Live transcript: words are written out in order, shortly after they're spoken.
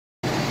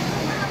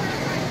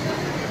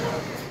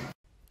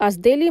As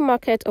daily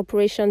market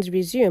operations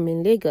resume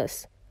in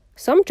Lagos,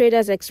 some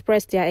traders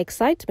express their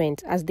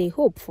excitement as they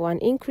hope for an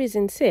increase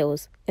in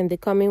sales in the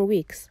coming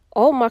weeks.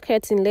 All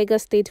markets in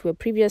Lagos State were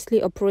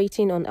previously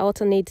operating on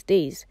alternate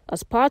days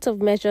as part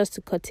of measures to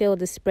curtail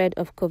the spread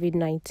of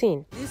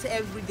COVID-19. This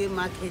everyday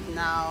market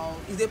now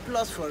is a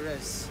plus for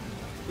us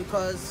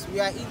because we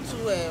are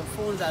into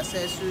phones,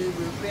 accessories,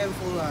 we repair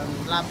phone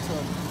and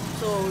laptop.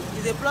 So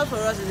it's a plus for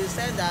us in the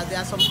sense that there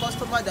are some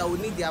customers that will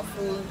need their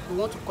phone, we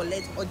want to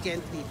collect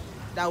urgently,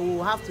 that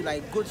will have to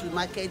go to the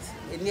market,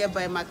 a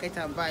nearby market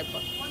and buy.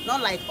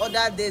 Not like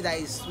other days that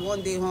is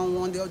one day home,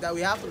 one day off, that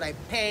we have to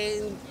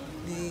pen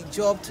the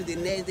job to the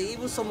next day.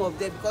 Even some of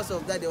them, because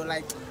of that, they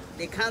were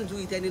they can't do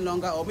it any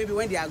longer, or maybe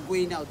when they are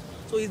going out.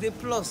 So it's a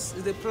plus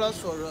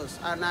for us,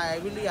 and I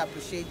really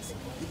appreciate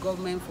the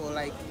government for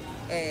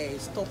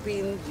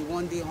stopping the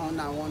one day home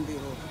and one day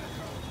off.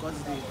 Because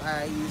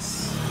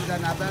it's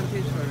an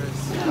advantage for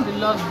us.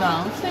 The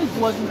lockdown, since it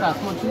wasn't as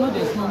much,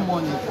 there's no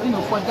money.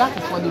 For that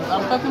is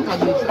I'm talking for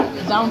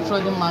the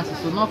downtrodden masses,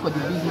 so not for the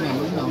big men,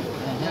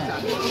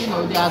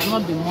 there has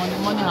not been money.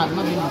 Money has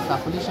not been in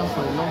circulation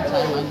for a long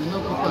time, and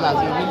people have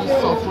been really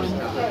suffering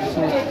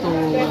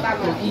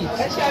to eat.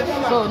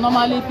 So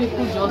normally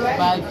people just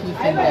buy a few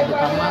things that they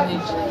can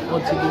manage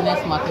until the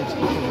next market to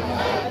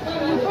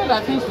we pray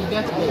that things will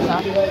get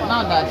better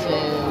now that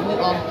we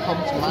all come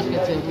to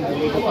market every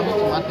day. We're coming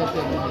to market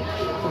every day.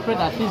 We pray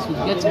that things will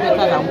get better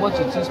than what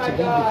it used to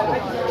be before.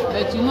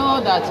 But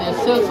that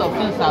sales of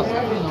things have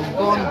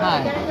gone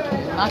high.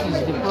 That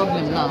is the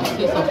problem now.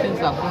 Sales of things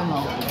have gone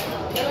up.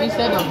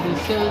 Instead of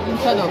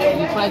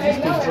the prices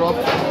to drop,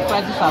 the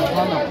prices have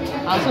gone up.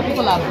 And so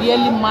people are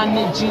barely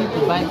managing to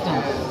buy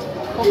things.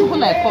 For people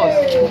like us,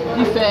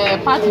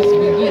 if parties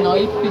begin or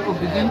if people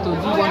begin to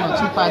do one or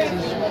two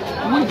parties,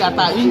 we that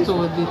are into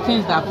the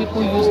things that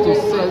people used to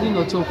sell,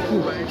 to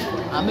cook,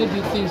 and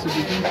maybe things will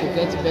begin to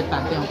get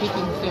better, then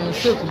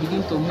sales will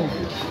begin to move.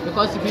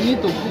 Because if you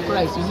need to cook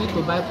rice, you need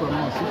to buy from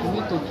us. If you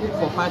need to cook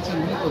for party,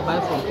 you need to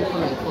buy from people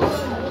like us.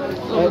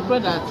 So we pray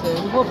that,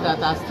 we hope that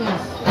as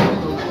things,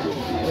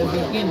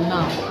 begin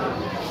now,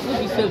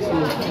 maybe sales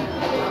will begin.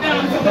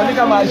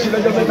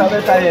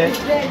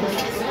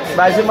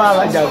 Bàjẹ́ máa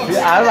rajà sí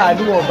àárà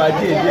níwọ̀n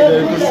bàjẹ́ èdè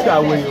rẹ̀ torí pé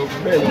àwọn èèyàn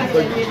bẹ́ẹ̀ ló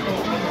tọ́jú.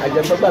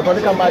 Àjẹsọ́gbà tó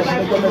ní ká máa ṣe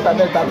lọ́jọ́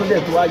mẹ́ta tó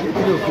dẹ̀ tó wáyé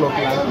 3 o'clock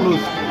là ń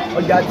close.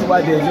 Ọjà tí wá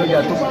dé ẹ̀jẹ̀ ọjà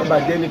tó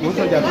bàjẹ́ ni kò ń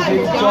ṣọjà tó dé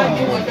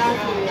ṣọ́ọ̀bù wọn.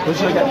 Kò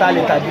ṣe ọjà tá a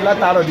lè tàbí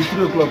látàárọ̀ di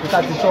 3 o'clock ká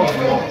ti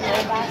ṣọ́ọ̀bù wọn.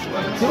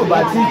 Tí ò bá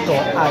tí ì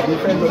tán, àdé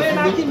fẹ́ lọ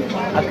sílé.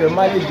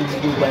 Akẹ́rẹ́máyé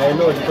gbogbo ìgbà yẹn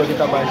náà ní tọ́jú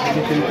ká máa ṣe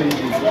ní 3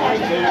 days.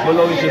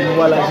 Bọ́lọ́run ṣe mú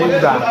wa la ṣe ń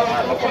gbà.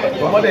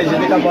 Ọmọdé ṣe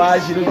ní ká máa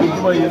ṣe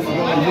lójoojúmọ́ yẹn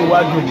inú wa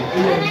dùn ní.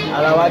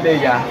 Ara wa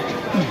dẹ̀ yá.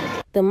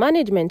 The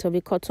management of the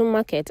Cotton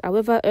Market,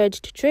 however,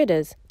 urged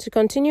traders to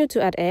continue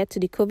to adhere to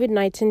the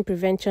COVID-19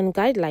 prevention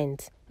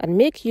guidelines and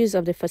make use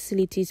of the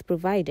facilities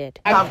provided.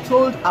 I have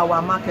told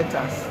our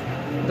marketers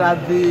that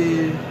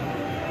the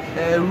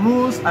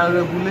rules and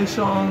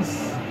regulations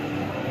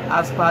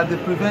as per the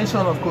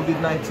prevention of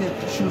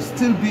COVID-19 should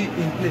still be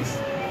in place.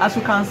 As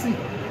you can see,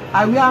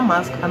 I wear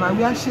mask and I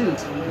wear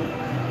shield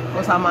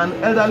because I'm an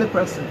elderly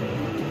person.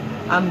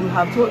 And we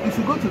have told, if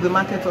you go to the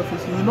market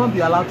office, you will not be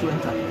allowed to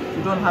enter if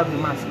you don't have a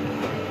mask.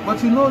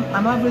 But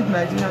an average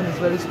Nigerian is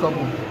very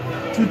stubborn.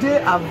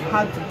 Today, I've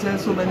had to tell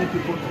so many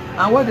people,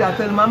 and what they are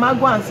telling, Mama,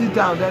 go and sit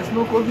down, there's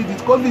no COVID,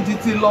 it's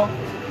COVID law.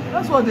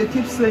 That's what they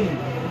keep saying.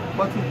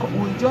 But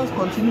we just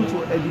continue to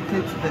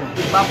educate them.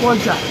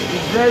 Bapoja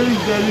is very,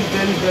 very,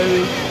 very,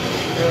 very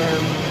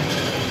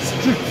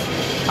strict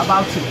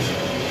about it.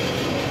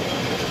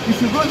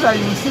 If you go there,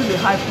 you will see the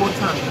hypo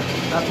tank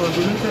that was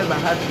donated by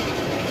Happy.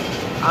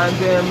 And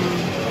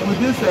with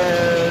this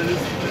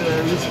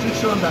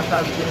restriction that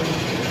has been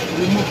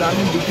removed,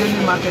 the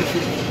daily market,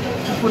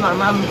 people are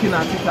now looking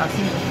at it as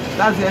if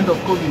that's the end of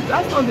COVID.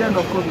 That's not the end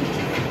of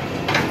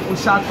COVID. We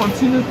shall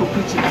continue to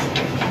preach it.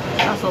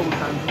 That's all we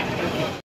can do.